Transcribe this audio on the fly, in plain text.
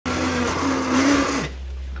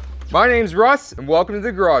My name's Russ, and welcome to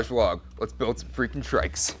the Garage Vlog. Let's build some freaking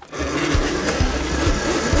trikes.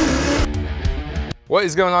 What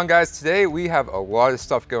is going on, guys? Today we have a lot of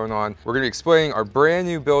stuff going on. We're gonna be explaining our brand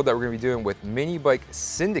new build that we're gonna be doing with Mini Bike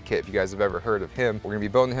Syndicate, if you guys have ever heard of him. We're gonna be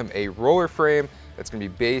building him a roller frame that's gonna be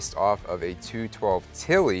based off of a 212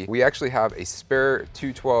 Tilly. We actually have a spare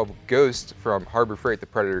 212 Ghost from Harbor Freight, the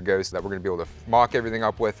Predator Ghost, that we're gonna be able to mock everything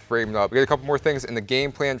up with, frame it up. We got a couple more things in the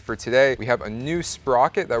game plan for today. We have a new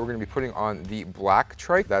sprocket that we're gonna be putting on the black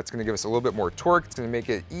trike. That's gonna give us a little bit more torque. It's gonna make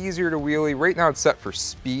it easier to wheelie. Right now it's set for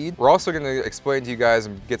speed. We're also gonna explain to you guys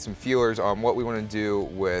and get some feelers on what we wanna do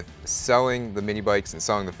with selling the mini bikes and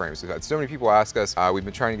selling the frames. We've had so many people ask us. We've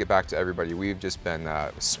been trying to get back to everybody. We've just been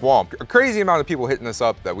swamped. A crazy amount of people hitting us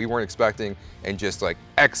up that we weren't expecting, and just like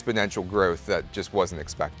exponential growth that just wasn't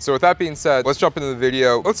expected. So with that being said, let's jump into the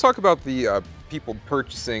video. Let's talk about the people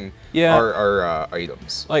purchasing our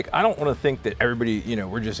items. Like, I don't want to think that everybody, you know,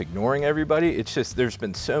 we're just ignoring everybody. It's just there's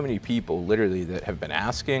been so many people literally that have been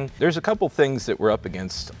asking. There's a couple things that we're up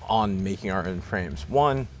against on making our own frames.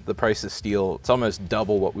 One, the price of steel. It's almost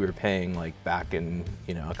double what we were paying like back in,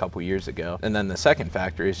 you know, a couple years ago. And then the second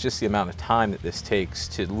factor is just the amount of time that this takes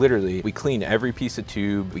to literally, we clean every piece of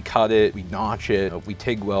tube, we cut it, we notch it, we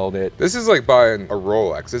TIG weld it. This is like buying a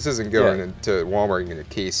Rolex. This isn't going into Walmart and getting a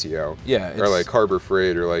Casio. Yeah. Or like Harbor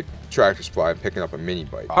Freight or like Tractor Supply and picking up a mini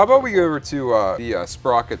bike. How about we go over to the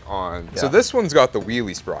sprocket on? Yeah. So this one's got the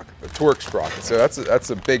wheelie sprocket, the torque sprocket. So that's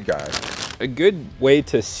a big guy. A good way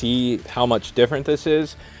to see how much different this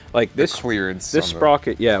is, like this clearance. This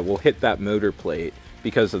sprocket, will hit that motor plate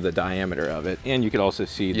because of the diameter of it, and you could also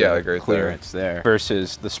see the clearance there.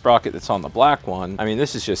 Versus the sprocket that's on the black one. I mean,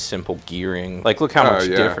 this is just simple gearing. Like, look how much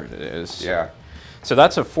different it is. Yeah. So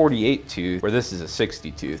that's a 48 tooth, where this is a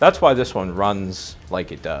 60 tooth. That's why this one runs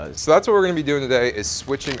like it does. So that's what we're gonna be doing today, is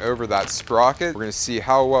switching over that sprocket. We're gonna see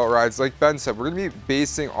how well it rides. Like Ben said, we're gonna be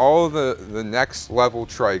basing all of the next level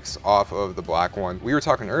trikes off of the black one. We were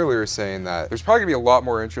talking earlier saying that there's probably gonna be a lot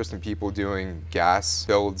more interest in people doing gas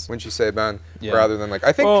builds, wouldn't you say, Ben? Yeah. Rather than like,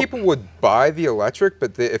 I think people would buy the electric,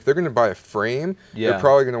 but if they're gonna buy a frame, they're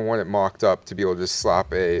probably gonna want it mocked up to be able to just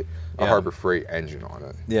slap a Harbor Freight engine on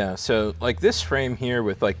it. Yeah, so like this frame here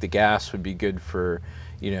with like the gas would be good for,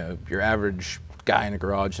 you know, your average guy in a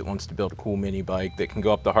garage that wants to build a cool mini bike that can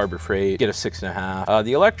go up to Harbor Freight, get a 6.5.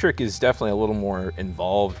 The electric is definitely a little more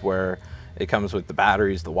involved, where it comes with the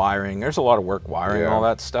batteries, the wiring. There's a lot of work wiring all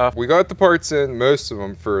that stuff. We got the parts in, most of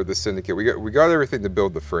them for the Syndicate. We got everything to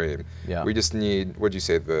build the frame. Yeah. We just need, what'd you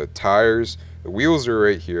say, the tires, the wheels are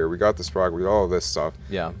right here. We got the sprocket, we got all of this stuff.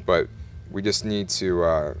 Yeah. But we just need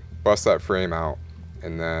to bust that frame out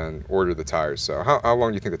and then order the tires. So how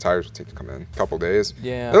long do you think the tires will take to come in? A couple days?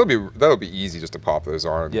 Yeah. That'll be easy just to pop those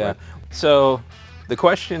on. Yeah. So the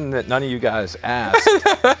question that none of you guys asked,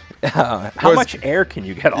 how much air can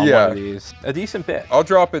you get on one of these? A decent bit. I'll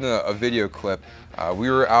drop in a video clip.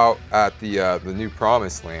 We were out at the new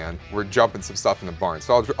Promised Land. We're jumping some stuff in the barn.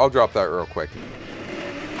 So I'll drop that real quick.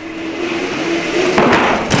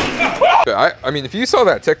 I mean, if you saw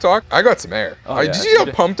that TikTok, I got some air. Did you see how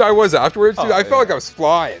pumped I was afterwards? Dude, I felt like I was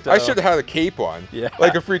flying. So, I should have had a cape on. Yeah.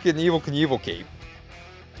 Like a freaking Evel Knievel cape.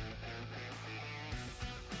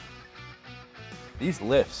 These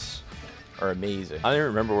lifts are amazing. I don't even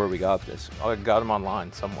remember where we got this. I got them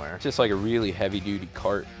online somewhere. It's just like a really heavy duty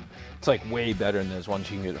cart. It's like way better than those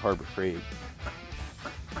ones you can get at Harbor Freight.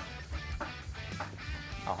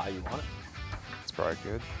 How high you want it? It's probably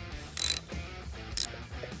good.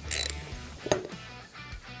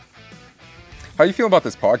 How you feeling about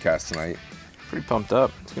this podcast tonight? Pretty pumped up.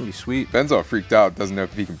 It's gonna be sweet. Ben's all freaked out, doesn't know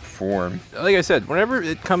if he can perform. Like I said, whenever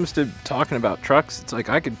it comes to talking about trucks, it's like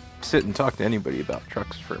I could sit and talk to anybody about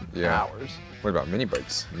trucks for hours. What about mini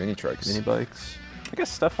bikes, mini trikes? Mini bikes, I guess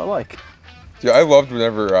stuff I like. Dude, I loved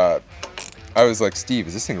whenever I was like, Steve,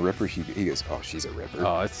 is this thing a ripper? He goes, oh, she's a ripper.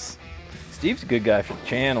 Oh, Steve's a good guy for the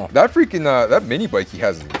channel. That freaking, that mini bike he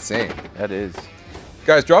has is insane. That is.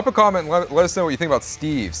 Guys, drop a comment and let us know what you think about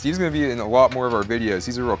Steve. Steve's gonna be in a lot more of our videos.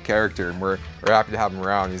 He's a real character, and we're happy to have him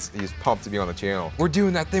around. He's pumped to be on the channel. We're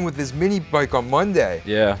doing that thing with his mini bike on Monday.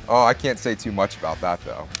 Yeah. Oh, I can't say too much about that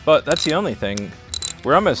though. But that's the only thing.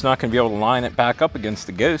 We're almost not gonna be able to line it back up against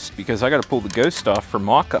the Ghost because I gotta pull the Ghost off for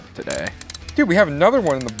mock-up today. Dude, we have another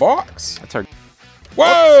one in the box. That's our... Whoa!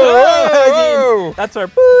 Whoa! That's our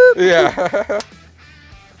boop! Yeah.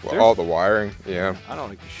 Well, all the wiring, yeah. I don't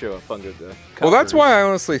think you show up under the covers. Well, that's why I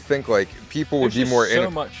honestly think like people would be more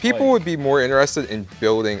would be more interested in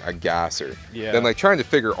building a gasser than like trying to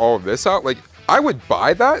figure all of this out. Like I would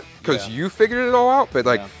buy that because you figured it all out, but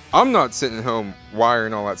like, Yeah. I'm not sitting at home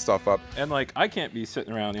wiring all that stuff up. And like, I can't be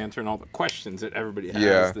sitting around answering all the questions that everybody has.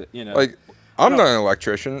 Yeah. That, you know, Like, I'm not an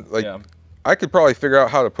electrician. Like, I could probably figure out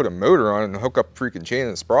how to put a motor on and hook up freaking chain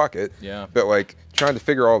and sprocket. Yeah. But like, trying to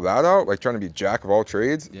figure all that out, like trying to be jack of all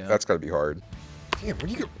trades, Yeah. that's got to be hard. Damn, where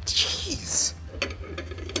do you go? Jeez.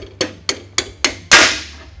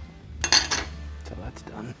 So that's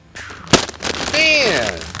done.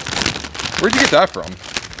 Man. Where'd you get that from?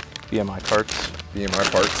 BMI carts.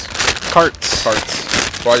 BMI parts. Carts.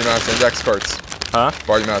 Carts. Body mass index carts. Huh?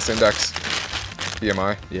 Body mass index.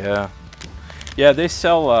 BMI. Yeah. Yeah, they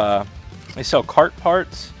sell cart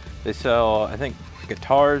parts. They sell, I think,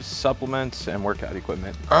 guitars, supplements, and workout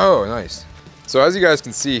equipment. Oh, nice. So as you guys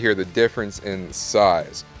can see here, the difference in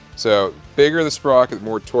size. So bigger the sprocket,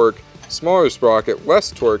 more torque. Smaller the sprocket, less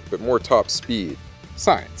torque, but more top speed.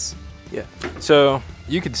 Science. Yeah. So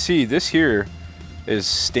you can see this here is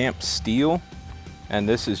stamped steel, and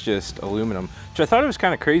this is just aluminum. Which I thought it was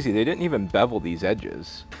kind of crazy. They didn't even bevel these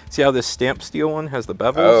edges. See how this stamped steel one has the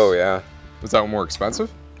bevels? Oh yeah. Was that one more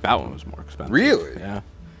expensive? That one was more expensive. Really? Yeah.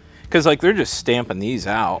 Because like they're just stamping these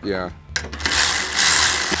out. Yeah.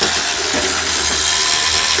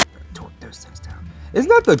 Isn't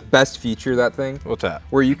that the best feature of that thing? What's that?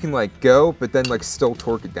 Where you can like go, but then like still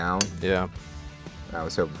torque it down. Yeah. I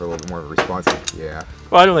was hoping for a little bit more of a response. Yeah.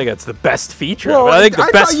 Well, I don't think that's the best feature. Well, I think the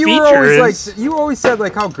best you feature were always is... like, you always said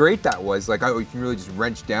like how great that was. Like, oh, you can really just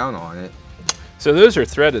wrench down on it. So those are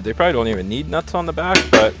threaded. They probably don't even need nuts on the back,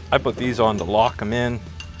 but I put these on to lock them in.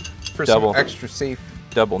 For Double. some extra safe.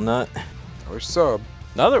 Double nut. Or sub.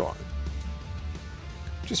 Another one.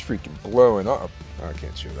 Just freaking blowing up. Oh, I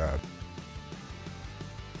can't show that.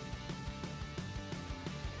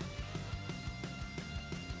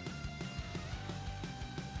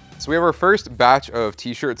 So we have our first batch of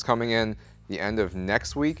t-shirts coming in the end of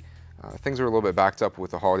next week. Things are a little bit backed up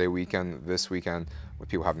with the holiday weekend this weekend, with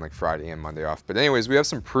people having like Friday and Monday off. But anyways, we have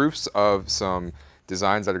some proofs of some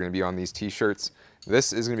designs that are going to be on these t-shirts.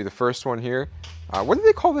 This is going to be the first one here. What did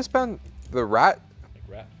they call this, Ben? The rat? Like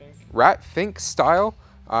rat fink? Rat fink style.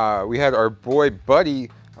 We had our boy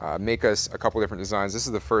Buddy make us a couple different designs. This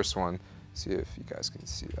is the first one. See if you guys can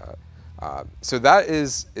see that. So that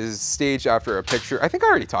is staged after a picture. I think I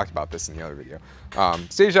already talked about this in the other video.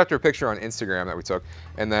 Staged after a picture on Instagram that we took.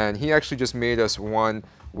 And then he actually just made us one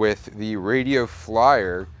with the radio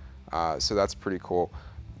flyer. So that's pretty cool.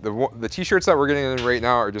 The t-shirts that we're getting in right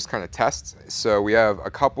now are just kind of tests. So we have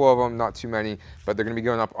a couple of them, not too many, but they're going to be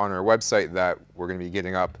going up on our website that we're going to be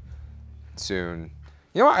getting up soon.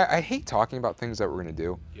 You know, I hate talking about things that we're going to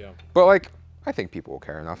do. Yeah. But like, I think people will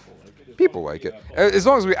care enough. People like it. As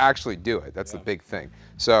long as we actually do it. That's the big thing.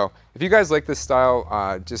 So if you guys like this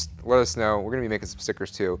style, just let us know. We're going to be making some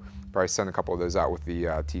stickers too. Probably send a couple of those out with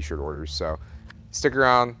the t-shirt orders. So stick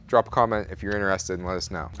around, drop a comment if you're interested, and let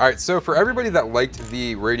us know. All right, so for everybody that liked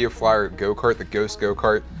the Radio Flyer go-kart, the Ghost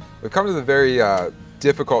go-kart, we've come to the very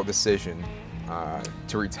difficult decision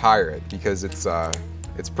to retire it because it's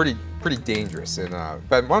pretty dangerous. And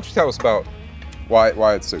Ben, why don't you tell us about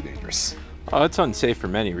why it's so dangerous? Oh, it's unsafe for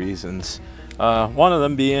many reasons. One of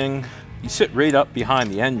them being you sit right up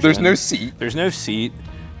behind the engine. There's no seat. There's no seat.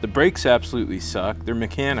 The brakes absolutely suck. They're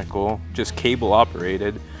mechanical, just cable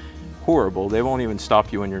operated. Horrible. They won't even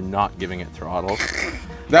stop you when you're not giving it throttle.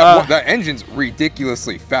 That engine's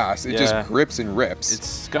ridiculously fast. It just grips and rips.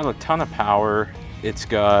 It's got a ton of power. It's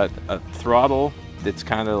got a throttle that's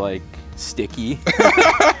kind of like sticky.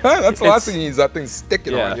 That's the last thing you need is that thing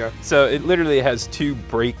sticking on you. So it literally has two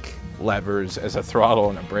brake levers as a throttle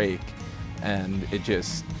and a brake, and it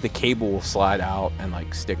just, the cable will slide out and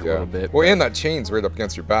like stick a little bit. Well, and that chain's right up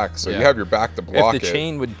against your back, so you have your back to block it. If the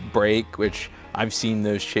chain would break, which I've seen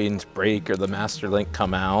those chains break or the master link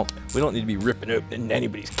come out, we don't need to be ripping open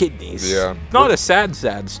anybody's kidneys. Yeah. Not a sad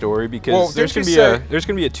story because there's gonna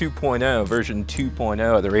be a 2.0 version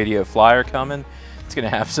 2.0 of the Radio Flyer coming. It's gonna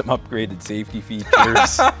have some upgraded safety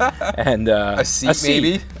features and a seat,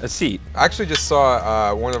 maybe. A seat. I actually just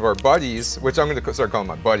saw one of our buddies, which I'm gonna start calling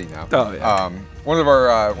my buddy now. Oh yeah. One of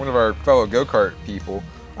our fellow go-kart people,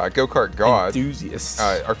 go-kart god enthusiasts.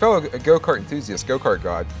 Our fellow go-kart enthusiast, go-kart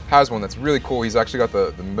god, has one that's really cool. He's actually got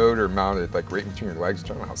the motor mounted like right between your legs. I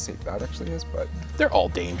don't know how safe that actually is, but they're all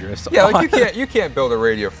dangerous. Yeah, like you can't build a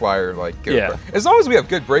Radio Flyer like go-kart. Yeah. As long as we have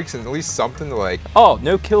good brakes and at least something to like. Oh,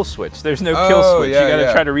 no kill switch. There's no kill switch. Yeah, you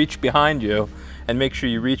gotta try to reach behind you and make sure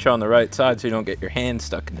you reach on the right side so you don't get your hand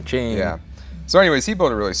stuck in the chain. Yeah. So anyways, he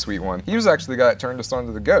built a really sweet one. He was actually the guy that turned us on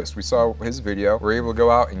to the Ghost. We saw his video. We were able to go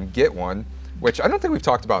out and get one, which I don't think we've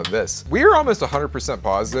talked about this. We are almost 100%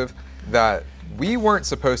 positive that we weren't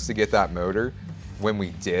supposed to get that motor when we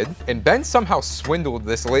did, and Ben somehow swindled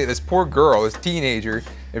this poor girl, this teenager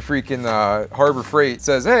at freaking Harbor Freight.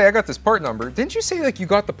 Says, hey, I got this part number. Didn't you say like you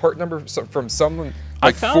got the part number from someone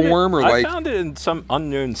like form or like? I found it in some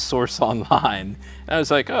unknown source online, and I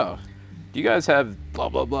was like, oh, do you guys have blah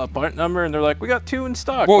blah blah part number? And they're like, we got 2 in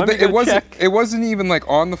stock. Well, it wasn't even like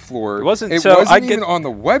on the floor. It wasn't even on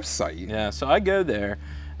the website. Yeah, so I go there.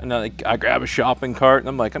 And I grab a shopping cart, and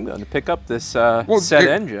I'm like, I'm going to pick up this set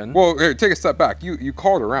engine. Well, here, take a step back. You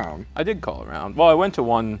called around. I did call around. Well, I went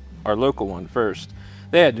to our local one first.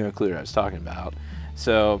 They had no clue what I was talking about.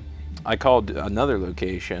 So I called another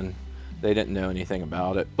location. They didn't know anything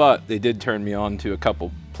about it, but they did turn me on to a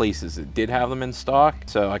couple places that did have them in stock.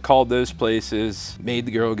 So I called those places, made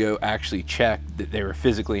the girl go actually check that they were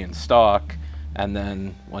physically in stock, and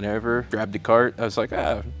then went over, grabbed the cart. I was like,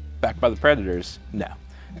 back by the Predators. No.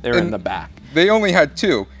 They were in the back. They only had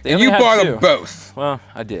 2, and you bought them both. Well,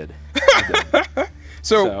 I did.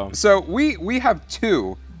 So we have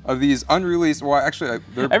 2 of these unreleased. Well, actually,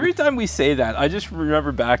 every time we say that, I just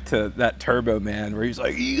remember back to that Turbo Man where he's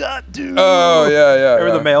like, "You got 2." Oh yeah.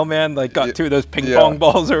 Remember the mailman like got 2 of those ping pong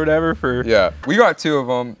balls or whatever for? Yeah, we got 2 of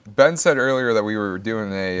them. Ben said earlier that we were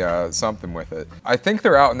doing a something with it. I think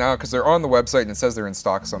they're out now because they're on the website and it says they're in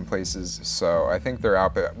stock some places. So I think they're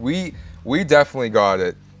out. But we definitely got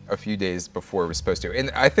it a few days before it was supposed to.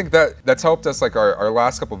 And I think that's helped us. Like our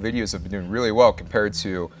last couple videos have been doing really well compared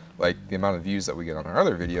to like the amount of views that we get on our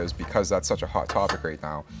other videos, because that's such a hot topic right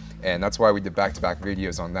now. And that's why we did back-to-back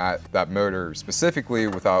videos on that motor specifically,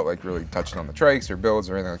 without like really touching on the trikes or builds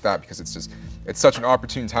or anything like that, because it's such an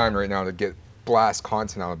opportune time right now to get blast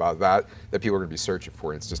content out about that people are going to be searching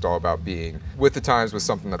for. It's just all about being with the times with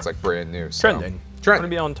something that's like brand new. So. Trending. I want to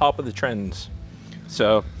be on top of the trends.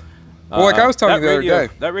 So well, like I was telling you the other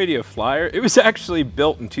day. That radio flyer, it was actually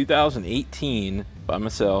built in 2018 by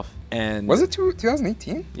myself. And was it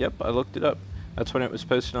 2018? Yep, I looked it up. That's when it was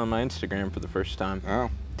posted on my Instagram for the first time. Oh.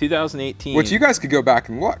 2018. Which you guys could go back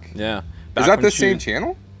and look. Yeah. Is that the same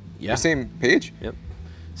channel? Yeah. The same page? Yep.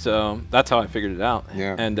 So that's how I figured it out.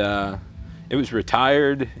 Yeah. And it was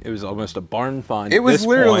retired. It was almost a barn find. It was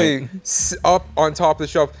literally up on top of the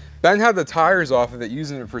shelf. Ben had the tires off of it,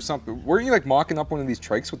 using it for something. Weren't you like mocking up one of these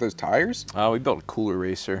trikes with those tires? Oh, we built a cooler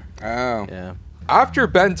racer. Oh. Yeah. After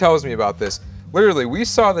Ben tells me about this, literally, we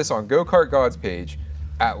saw this on Go Kart God's page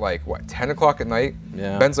at like, what, 10 o'clock at night?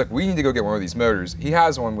 Yeah. Ben's like, we need to go get one of these motors. He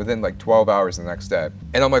has one within like 12 hours the next day.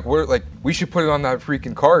 And I'm like, we should put it on that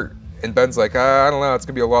freaking cart. And Ben's like, I don't know, it's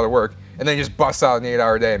gonna be a lot of work. And then he just busts out an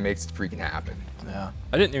 8-hour day and makes it freaking happen. Yeah.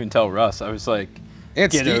 I didn't even tell Russ. I was like,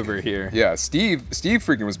 get over here. Yeah, Steve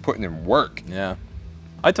freaking was putting in work. Yeah.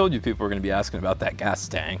 I told you people were gonna be asking about that gas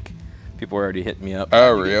tank. People were already hitting me up.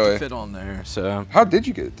 Oh, really? To fit on there, so. How did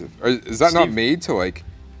you get it to? Is that not made to like?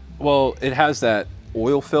 Well, it has that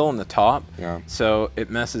oil fill in the top. Yeah. So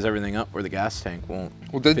it messes everything up where the gas tank won't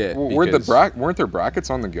fit. Weren't there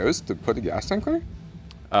brackets on the Ghost to put a gas tank there?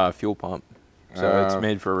 Fuel pump. So it's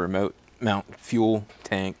made for a remote mount fuel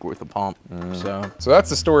tank with a pump. So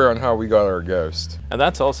that's the story on how we got our Ghost. And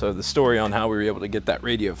that's also the story on how we were able to get that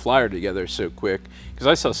radio flyer together so quick. Because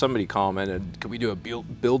I saw somebody commented, could we do a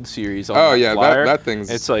build series on that flyer? that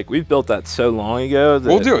thing's... It's like, we built that so long ago. That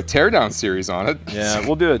we'll do a teardown series on it. Yeah,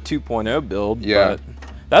 we'll do a 2.0 build. Yeah. But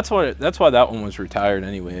that's why that one was retired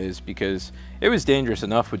anyways, because it was dangerous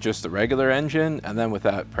enough with just the regular engine, and then with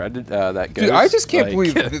that that Ghost. Dude, I just can't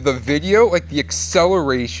believe the video, like the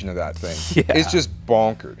acceleration of that thing is just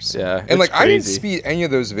bonkers. Yeah, and like crazy. I didn't speed any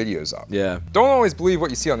of those videos up. Yeah. Don't always believe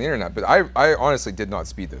what you see on the internet, but I honestly did not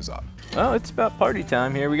speed those up. Well, it's about party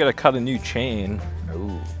time here. We got to cut a new chain.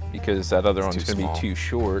 Ooh. Because that other one's going to be too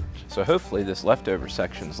short. So hopefully this leftover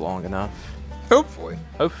section's long enough. Hopefully.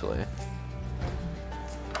 Hopefully.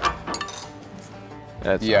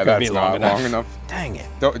 That's not long enough. Dang it.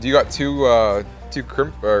 Do you got two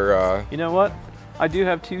crimp or? You know what? I do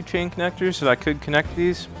have 2 chain connectors that I could connect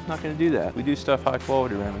these. I'm not going to do that. We do stuff high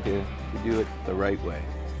quality around here. We do it the right way.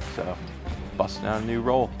 So, busting out a new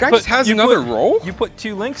roll. Guy just has another roll? You put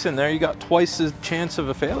 2 links in there, you got twice the chance of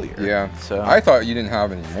a failure. Yeah. So I thought you didn't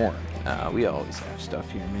have any more. We always have stuff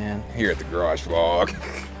here, man. Here at the Garage Vlog.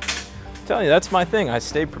 I'm telling you, that's my thing. I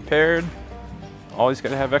stay prepared. Always got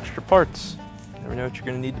to have extra parts. Never know what you're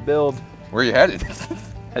going to need to build. Where are you headed?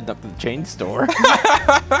 Heading up to the chain store.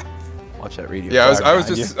 Watch that radio. Yeah,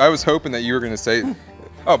 I was hoping that you were going to say,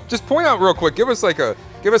 oh, just point out real quick. Give us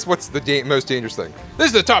what's the most dangerous thing. This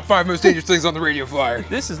is the top 5 most dangerous things on the radio flyer.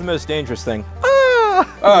 This is the most dangerous thing.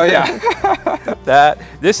 Oh yeah.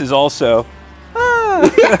 This is also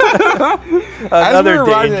another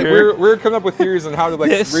danger. We're coming up with theories on how to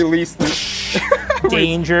like release this.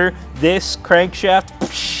 danger. This crankshaft,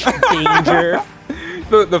 danger.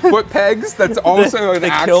 The foot pegs, that's also an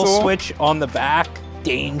axle. The kill switch on the back,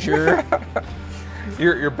 danger.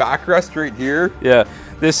 Your backrest right here. Yeah,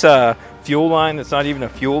 this fuel line that's not even a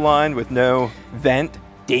fuel line with no vent,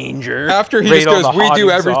 danger. After he just goes, we do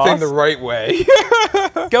everything the right way.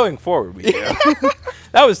 Going forward, we do.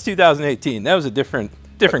 That was 2018. That was a different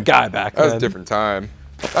guy back then. That was a different time.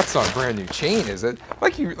 That's not a brand new chain, is it?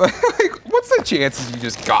 Like, what's the chances you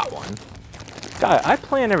just got one? Guy, I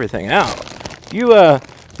plan everything out. You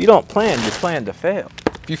don't plan, you plan to fail.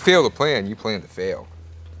 If you fail to plan, you plan to fail.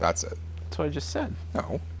 That's it. That's what I just said.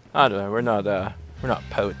 No. I don't know. We're not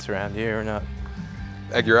poets around here. We're not.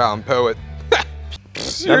 Edgar Allan Poet.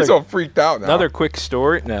 You're all freaked out now. Another quick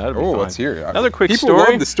story. No, that'll be fine. Let's hear it. Another quick story.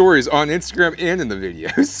 People love the stories on Instagram and in the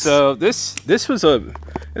videos. So this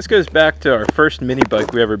goes back to our first mini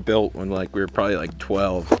bike we ever built when we were probably like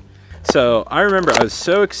 12. So I remember I was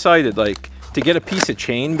so excited to get a piece of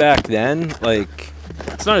chain back then.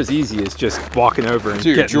 It's not as easy as just walking over and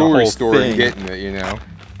getting the whole jewelry store thing. and getting it, you know.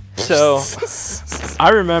 So I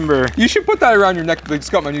remember. You should put that around your neck. It's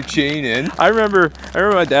got my new chain in. I remember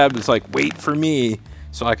my dad was like, "Wait for me,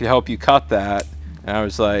 so I could help you cut that." And I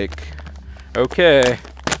was like, "Okay,"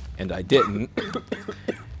 and I didn't.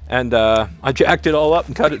 And I jacked it all up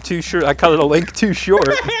and cut it too short. I cut it a length too short.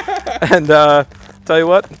 And tell you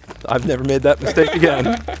what, I've never made that mistake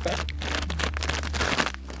again.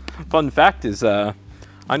 Fun fact is,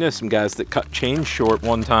 I know some guys that cut chains short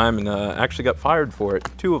one time and actually got fired for it.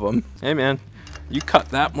 2 of them. Hey man, you cut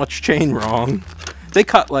that much chain wrong. They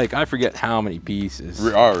cut I forget how many pieces.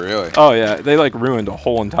 Oh really? Oh yeah, they ruined a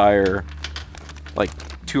whole entire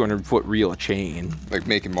 200-foot reel of chain.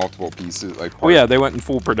 Making multiple pieces. Oh yeah, they went in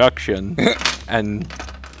full production and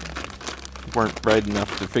weren't bright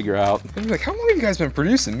enough to figure out. I'm like, how long have you guys been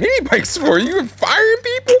producing mini bikes for? You been firing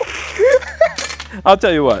people? I'll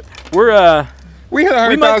tell you what, we had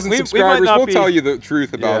 100,000 subscribers. We'll tell you the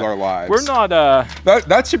truth about our lives. We're not.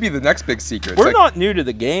 That should be the next big secret. We're not new to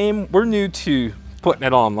the game. We're new to putting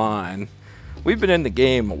it online. We've been in the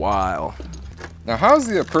game a while. Now, how's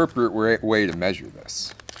the appropriate way to measure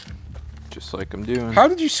this? Just like I'm doing. How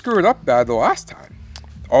did you screw it up bad the last time?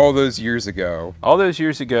 All those years ago. All those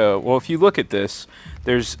years ago. Well, if you look at this,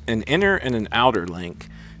 there's an inner and an outer link.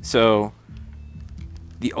 So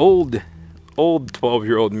the old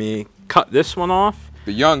 12-year-old me cut this one off.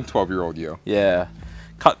 The young 12-year-old you. Yeah.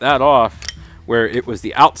 Cut that off where it was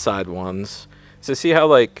the outside ones. So see how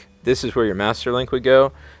this is where your master link would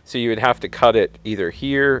go? So you would have to cut it either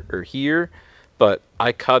here or here, but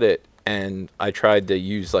I cut it and I tried to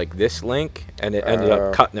use this link and it ended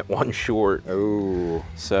up cutting it one short. Oh.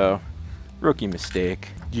 So, rookie mistake.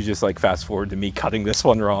 You just fast forward to me cutting this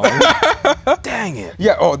one wrong. Dang it.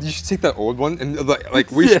 Yeah, you should take that old one and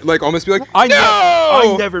we should almost be like, I no!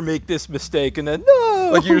 I never make this mistake, and then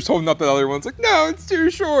no. You're just holding up that other one. It's no, it's too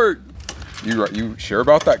short. You sure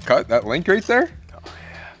about that cut, that link right there? Oh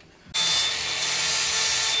yeah.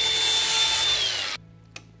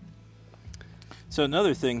 So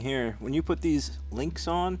another thing here, when you put these links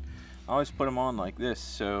on, I always put them on like this.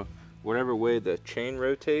 So whatever way the chain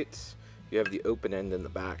rotates, you have the open end in the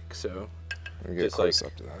back. So let me get close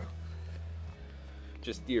up to that.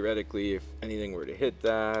 Just theoretically, if anything were to hit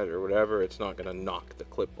that or whatever, it's not gonna knock the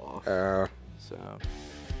clip off. So.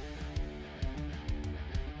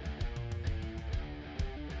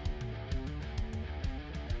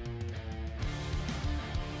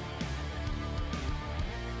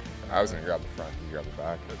 I was gonna grab the front, you grab the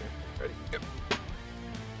back. Okay, ready? Yep.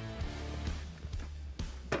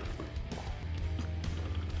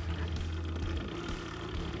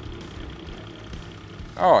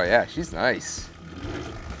 Oh yeah, she's nice.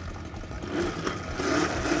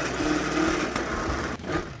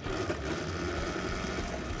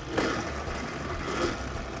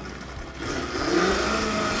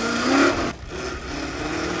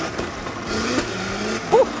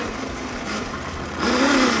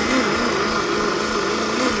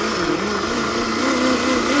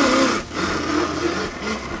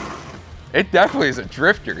 It definitely is a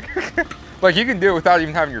drifter. You can do it without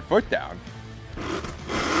even having your foot down.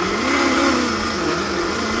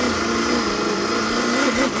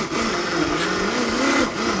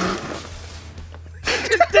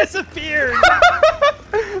 It disappeared!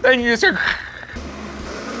 Then you just hear...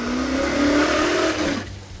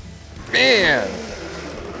 Man!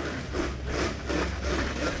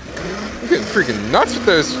 I'm getting freaking nuts with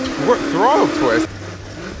those throttle twists.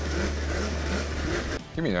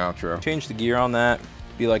 Give me an outro. Change the gear on that to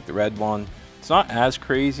be like the red one. It's not as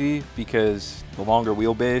crazy because the longer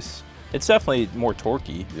wheelbase, It's definitely more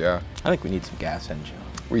torquey. Yeah. I think we need some gas engine.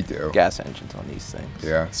 We do. Gas engines on these things.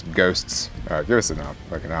 Yeah, some ghosts. All right, give us enough.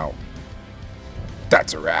 Looking out.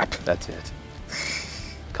 That's a wrap. That's it.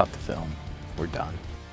 Cut the film. We're done.